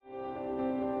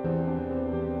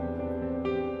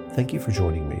Thank you for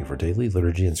joining me for Daily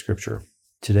Liturgy and Scripture.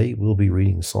 Today we'll be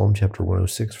reading Psalm chapter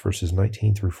 106, verses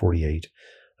 19 through 48,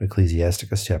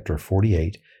 Ecclesiasticus chapter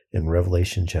 48, and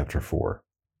Revelation chapter 4.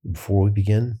 Before we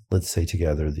begin, let's say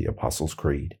together the Apostles'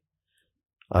 Creed.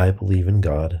 I believe in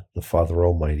God, the Father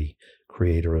Almighty,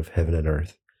 creator of heaven and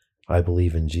earth. I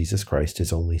believe in Jesus Christ,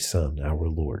 his only Son, our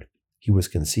Lord. He was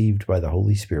conceived by the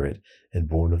Holy Spirit and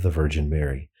born of the Virgin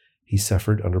Mary. He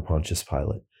suffered under Pontius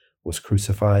Pilate, was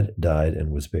crucified, died,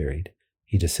 and was buried.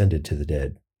 He descended to the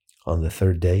dead. On the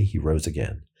third day he rose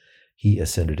again. He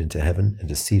ascended into heaven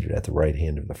and is seated at the right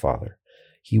hand of the Father.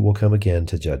 He will come again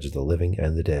to judge the living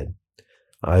and the dead.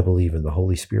 I believe in the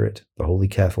Holy Spirit, the Holy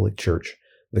Catholic Church,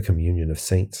 the communion of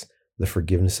saints, the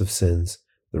forgiveness of sins,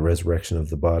 the resurrection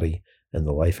of the body, and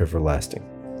the life everlasting.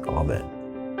 Amen.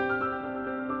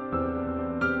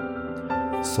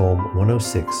 Psalm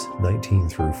 106, 19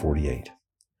 through 48.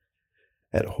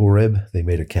 At Horeb they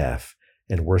made a calf,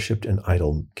 and worshipped an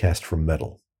idol cast from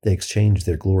metal. They exchanged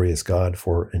their glorious God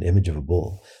for an image of a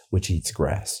bull, which eats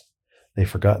grass. They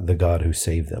forgot the God who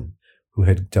saved them, who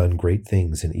had done great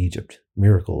things in Egypt,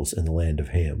 miracles in the land of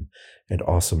Ham, and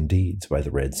awesome deeds by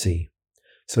the Red Sea.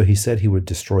 So he said he would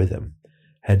destroy them.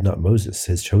 Had not Moses,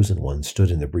 his chosen one, stood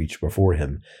in the breach before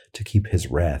him to keep his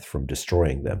wrath from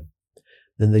destroying them?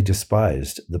 Then they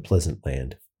despised the pleasant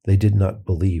land. They did not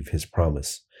believe his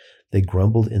promise. They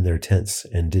grumbled in their tents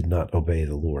and did not obey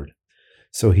the Lord.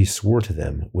 So he swore to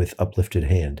them with uplifted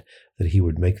hand that he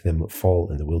would make them fall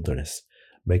in the wilderness,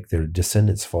 make their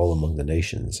descendants fall among the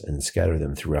nations, and scatter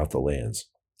them throughout the lands.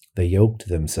 They yoked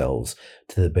themselves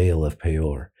to the Baal of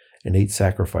Peor, and ate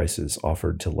sacrifices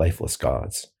offered to lifeless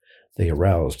gods. They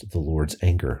aroused the Lord's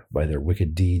anger by their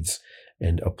wicked deeds,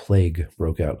 and a plague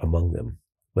broke out among them.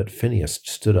 But Phinehas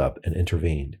stood up and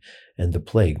intervened, and the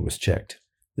plague was checked.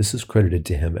 This is credited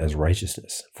to him as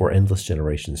righteousness for endless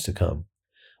generations to come.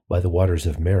 By the waters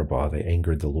of Meribah they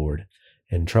angered the Lord,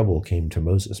 and trouble came to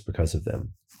Moses because of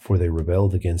them, for they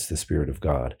rebelled against the Spirit of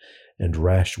God, and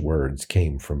rash words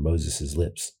came from Moses'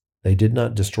 lips. They did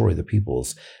not destroy the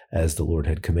peoples as the Lord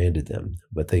had commanded them,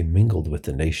 but they mingled with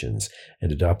the nations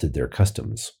and adopted their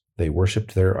customs. They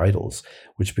worshipped their idols,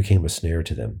 which became a snare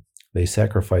to them. They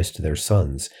sacrificed their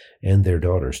sons and their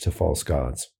daughters to false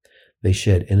gods. They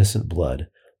shed innocent blood,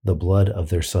 the blood of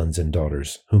their sons and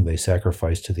daughters, whom they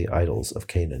sacrificed to the idols of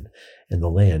Canaan, and the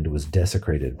land was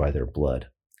desecrated by their blood.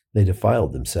 They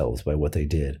defiled themselves by what they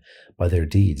did. By their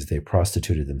deeds they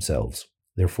prostituted themselves.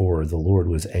 Therefore the Lord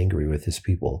was angry with his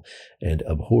people, and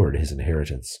abhorred his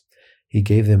inheritance. He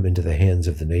gave them into the hands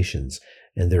of the nations,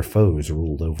 and their foes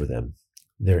ruled over them.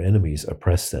 Their enemies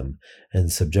oppressed them,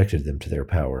 and subjected them to their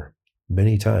power.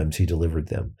 Many times he delivered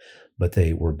them, but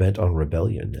they were bent on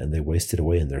rebellion, and they wasted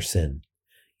away in their sin.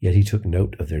 Yet he took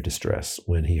note of their distress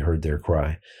when he heard their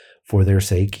cry. For their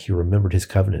sake he remembered his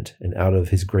covenant, and out of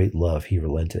his great love he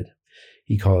relented.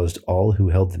 He caused all who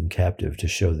held them captive to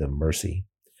show them mercy.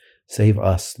 Save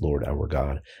us, Lord our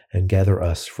God, and gather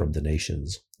us from the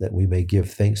nations, that we may give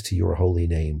thanks to your holy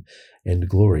name, and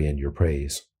glory in your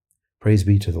praise. Praise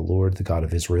be to the Lord, the God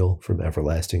of Israel, from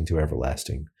everlasting to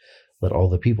everlasting. Let all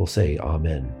the people say,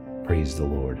 Amen. Praise the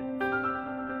Lord.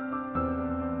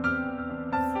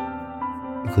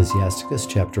 Ecclesiasticus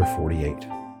chapter 48.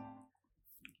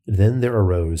 Then there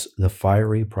arose the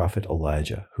fiery prophet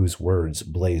Elijah, whose words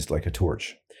blazed like a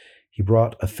torch. He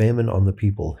brought a famine on the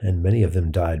people, and many of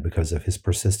them died because of his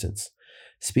persistence.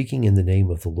 Speaking in the name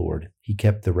of the Lord, he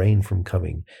kept the rain from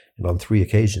coming, and on 3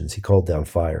 occasions he called down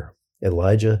fire.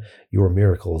 Elijah, your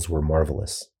miracles were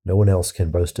marvelous. No one else can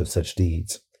boast of such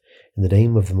deeds. In the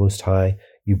name of the Most High,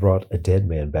 you brought a dead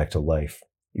man back to life.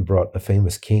 You brought a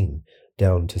famous king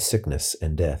down to sickness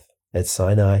and death. At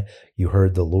Sinai, you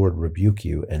heard the Lord rebuke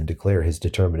you and declare his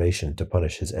determination to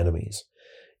punish his enemies.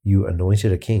 You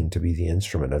anointed a king to be the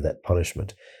instrument of that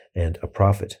punishment, and a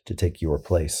prophet to take your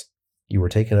place. You were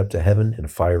taken up to heaven in a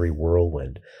fiery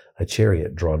whirlwind, a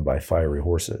chariot drawn by fiery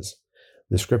horses.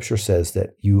 The scripture says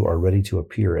that you are ready to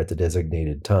appear at the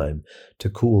designated time to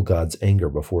cool God's anger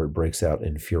before it breaks out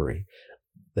in fury,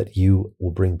 that you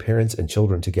will bring parents and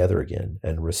children together again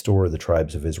and restore the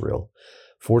tribes of Israel.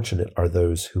 Fortunate are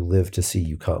those who live to see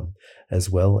you come, as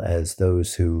well as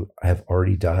those who have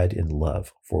already died in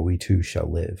love, for we too shall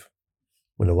live.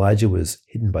 When Elijah was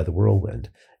hidden by the whirlwind,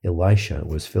 Elisha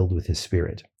was filled with his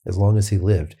spirit. As long as he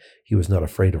lived, he was not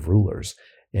afraid of rulers,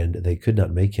 and they could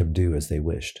not make him do as they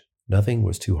wished. Nothing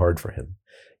was too hard for him.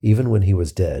 Even when he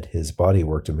was dead, his body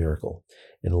worked a miracle.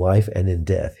 In life and in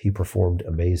death, he performed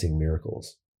amazing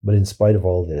miracles. But in spite of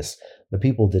all this, the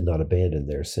people did not abandon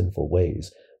their sinful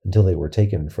ways until they were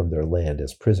taken from their land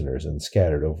as prisoners and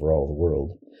scattered over all the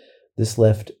world. This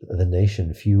left the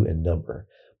nation few in number,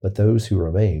 but those who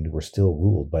remained were still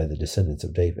ruled by the descendants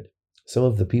of David. Some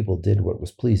of the people did what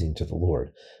was pleasing to the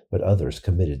Lord, but others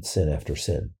committed sin after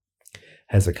sin.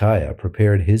 Hezekiah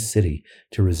prepared his city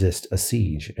to resist a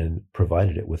siege and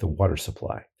provided it with a water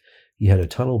supply. He had a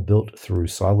tunnel built through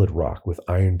solid rock with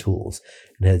iron tools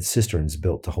and had cisterns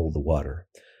built to hold the water.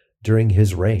 During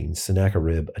his reign,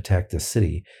 Sennacherib attacked the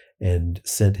city and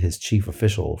sent his chief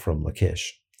official from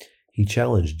Lachish. He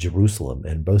challenged Jerusalem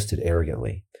and boasted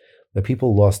arrogantly. The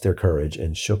people lost their courage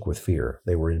and shook with fear.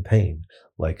 They were in pain,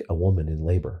 like a woman in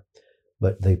labor.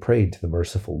 But they prayed to the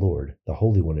merciful Lord, the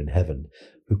Holy One in heaven,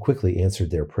 who quickly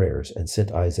answered their prayers and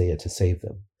sent Isaiah to save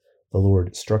them. The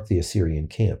Lord struck the Assyrian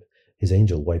camp. His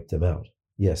angel wiped them out.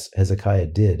 Yes, Hezekiah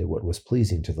did what was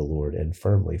pleasing to the Lord and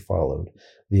firmly followed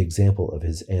the example of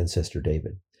his ancestor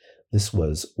David. This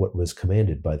was what was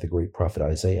commanded by the great prophet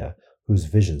Isaiah, whose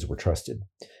visions were trusted.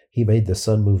 He made the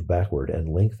sun move backward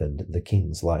and lengthened the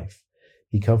king's life.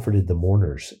 He comforted the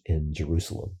mourners in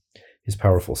Jerusalem. His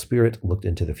powerful spirit looked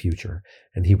into the future,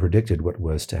 and he predicted what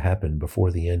was to happen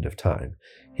before the end of time,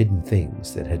 hidden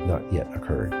things that had not yet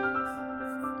occurred.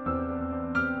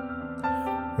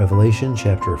 Revelation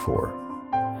chapter 4.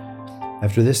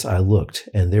 After this I looked,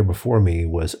 and there before me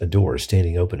was a door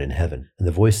standing open in heaven, and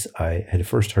the voice I had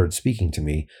first heard speaking to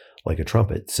me like a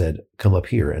trumpet said, "Come up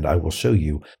here, and I will show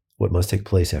you what must take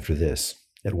place after this."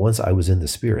 At once I was in the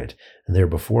Spirit, and there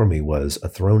before me was a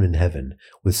throne in heaven,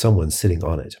 with someone sitting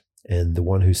on it, and the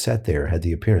one who sat there had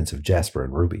the appearance of jasper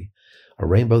and ruby. A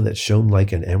rainbow that shone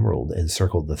like an emerald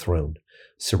encircled the throne.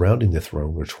 Surrounding the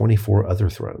throne were 24 other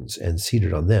thrones, and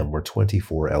seated on them were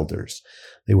 24 elders.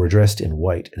 They were dressed in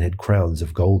white and had crowns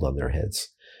of gold on their heads.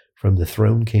 From the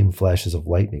throne came flashes of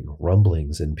lightning,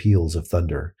 rumblings, and peals of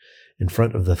thunder. In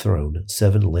front of the throne,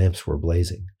 7 lamps were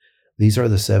blazing. These are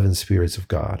the 7 spirits of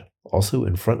God. Also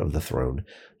in front of the throne,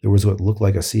 there was what looked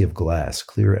like a sea of glass,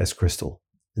 clear as crystal.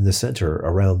 In the center,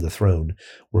 around the throne,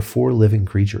 were 4 living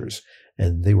creatures,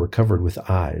 and they were covered with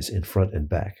eyes in front and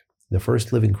back. The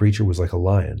first living creature was like a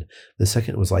lion, the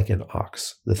second was like an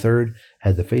ox, the third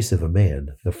had the face of a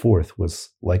man, the fourth was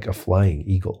like a flying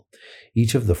eagle.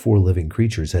 Each of the 4 living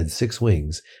creatures had 6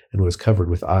 wings and was covered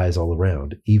with eyes all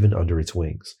around, even under its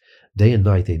wings. Day and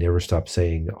night they never stopped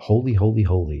saying, "Holy, holy,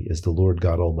 holy is the Lord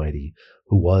God Almighty,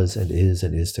 who was and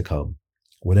is to come."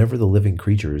 Whenever the living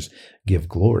creatures give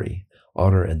glory,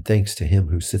 honor, and thanks to him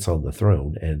who sits on the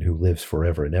throne and who lives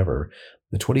forever and ever,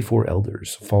 the 24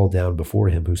 elders fall down before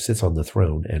him who sits on the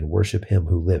throne and worship him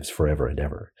who lives forever and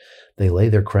ever. They lay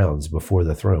their crowns before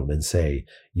the throne and say,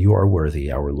 "You are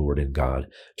worthy, our Lord and God,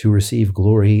 to receive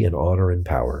glory and honor and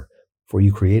power, for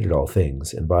you created all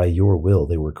things, and by your will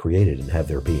they were created and have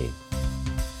their being."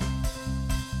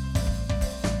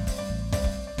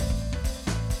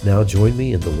 Now join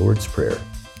me in the Lord's Prayer.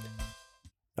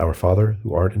 Our Father,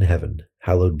 who art in heaven,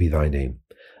 hallowed be thy name.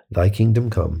 Thy kingdom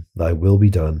come, thy will be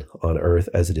done, on earth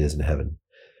as it is in heaven.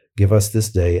 Give us this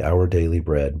day our daily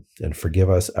bread, and forgive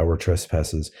us our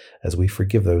trespasses, as we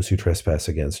forgive those who trespass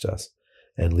against us.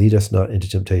 And lead us not into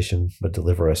temptation, but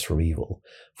deliver us from evil.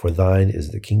 For thine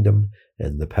is the kingdom,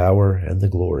 and the power, and the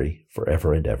glory,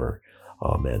 forever and ever.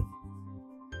 Amen.